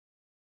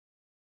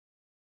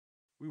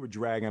We were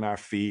dragging our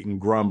feet and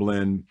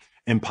grumbling,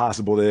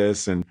 impossible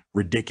this and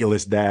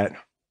ridiculous that.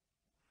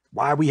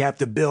 Why we have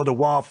to build a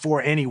wall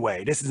for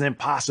anyway? This is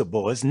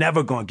impossible. It's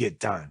never going to get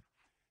done.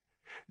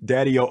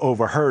 Daddy-o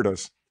overheard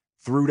us,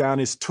 threw down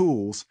his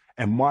tools,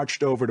 and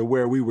marched over to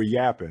where we were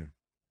yapping.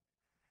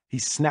 He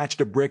snatched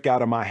a brick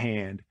out of my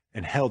hand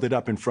and held it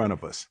up in front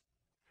of us.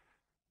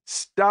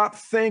 "Stop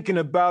thinking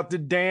about the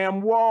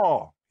damn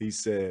wall," he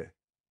said.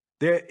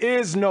 "There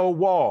is no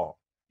wall.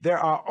 There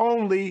are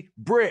only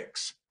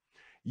bricks.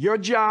 Your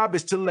job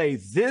is to lay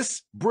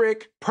this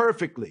brick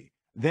perfectly,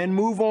 then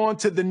move on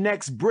to the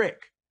next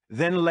brick,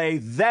 then lay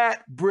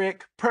that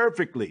brick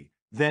perfectly,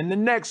 then the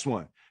next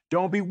one.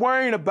 Don't be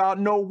worrying about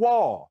no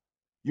wall.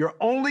 Your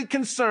only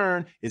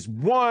concern is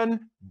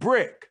one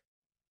brick."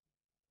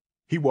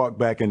 He walked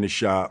back in the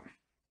shop.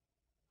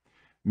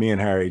 Me and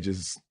Harry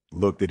just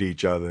looked at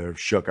each other,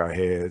 shook our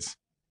heads.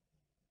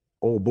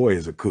 Old boy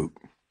is a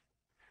kook.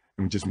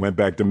 And just went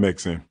back to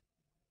mixing.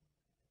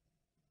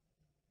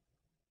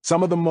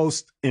 Some of the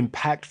most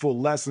impactful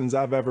lessons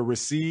I've ever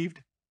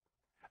received,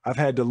 I've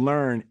had to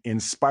learn in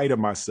spite of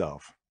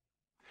myself.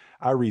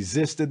 I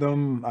resisted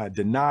them, I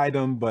denied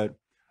them, but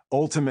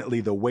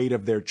ultimately the weight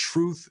of their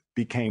truth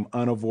became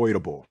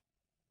unavoidable.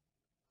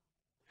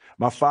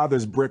 My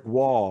father's brick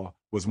wall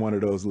was one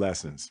of those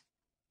lessons.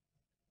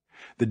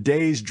 The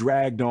days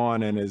dragged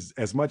on, and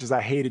as much as I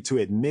hated to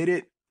admit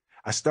it,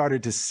 I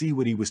started to see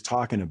what he was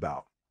talking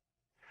about.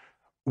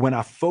 When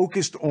I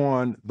focused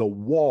on the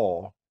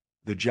wall,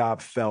 the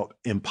job felt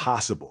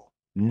impossible,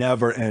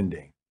 never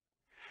ending.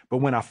 But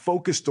when I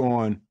focused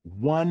on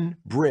one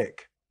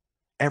brick,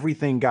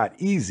 everything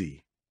got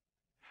easy.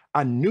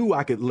 I knew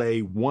I could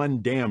lay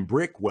one damn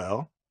brick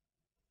well.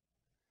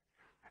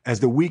 As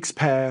the weeks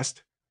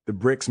passed, the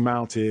bricks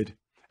mounted,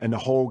 and the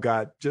hole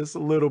got just a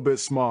little bit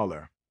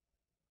smaller.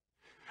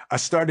 I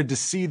started to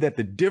see that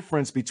the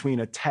difference between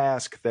a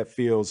task that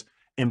feels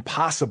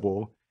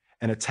impossible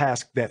and a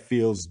task that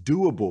feels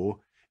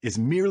doable is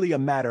merely a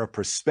matter of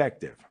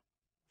perspective.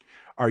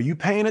 Are you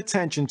paying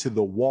attention to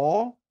the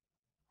wall,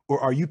 or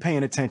are you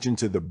paying attention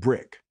to the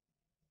brick?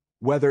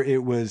 Whether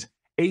it was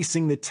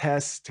acing the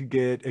tests to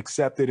get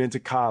accepted into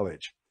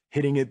college,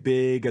 hitting it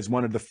big as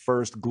one of the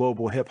first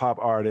global hip-hop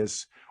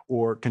artists,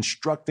 or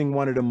constructing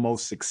one of the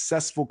most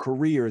successful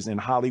careers in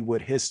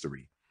Hollywood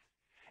history.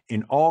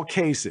 In all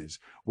cases,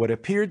 what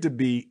appeared to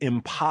be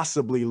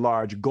impossibly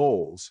large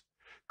goals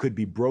could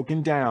be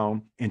broken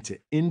down into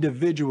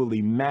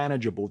individually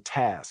manageable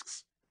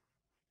tasks.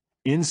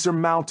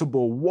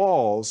 Insurmountable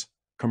walls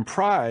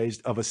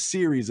comprised of a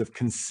series of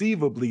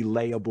conceivably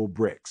layable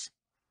bricks.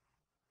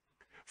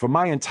 For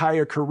my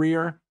entire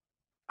career,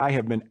 I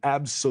have been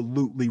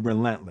absolutely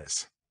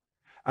relentless.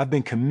 I've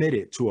been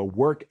committed to a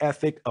work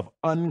ethic of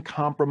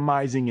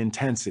uncompromising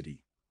intensity.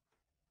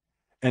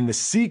 And the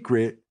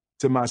secret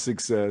to my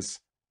success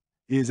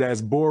is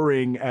as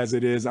boring as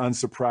it is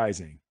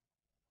unsurprising.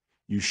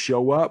 You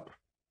show up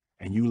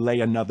and you lay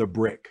another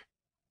brick.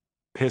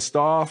 Pissed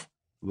off,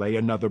 lay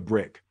another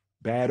brick.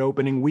 Bad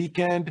opening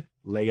weekend,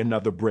 lay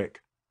another brick.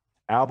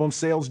 Album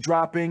sales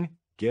dropping,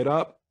 get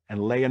up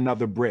and lay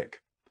another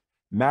brick.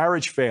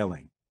 Marriage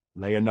failing,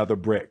 lay another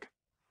brick.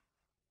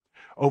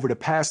 Over the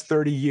past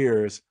 30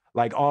 years,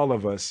 like all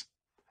of us,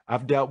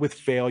 I've dealt with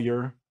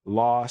failure,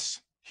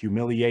 loss,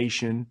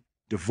 humiliation,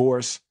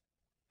 divorce,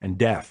 and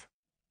death.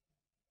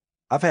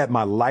 I've had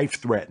my life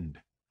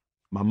threatened,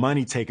 my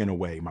money taken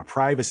away, my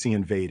privacy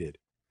invaded,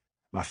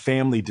 my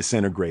family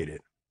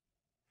disintegrated.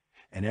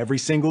 And every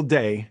single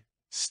day,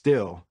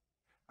 still,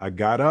 I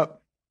got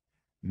up,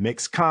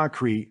 mixed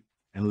concrete,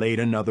 and laid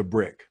another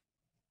brick.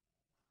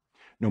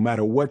 No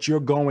matter what you're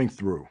going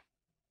through,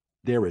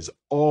 there is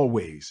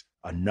always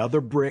another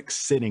brick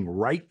sitting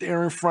right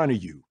there in front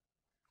of you,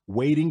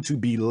 waiting to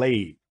be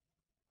laid.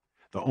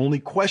 The only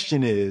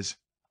question is,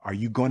 are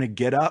you going to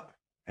get up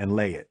and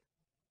lay it?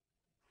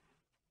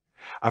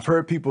 I've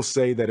heard people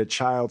say that a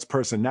child's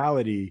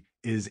personality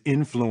is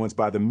influenced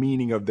by the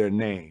meaning of their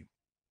name.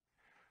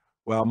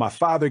 Well, my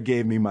father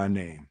gave me my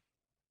name.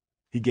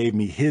 He gave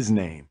me his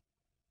name.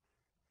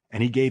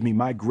 And he gave me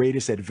my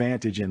greatest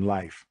advantage in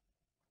life,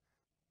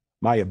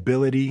 my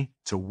ability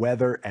to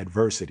weather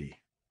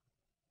adversity.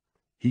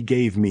 He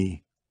gave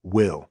me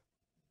will.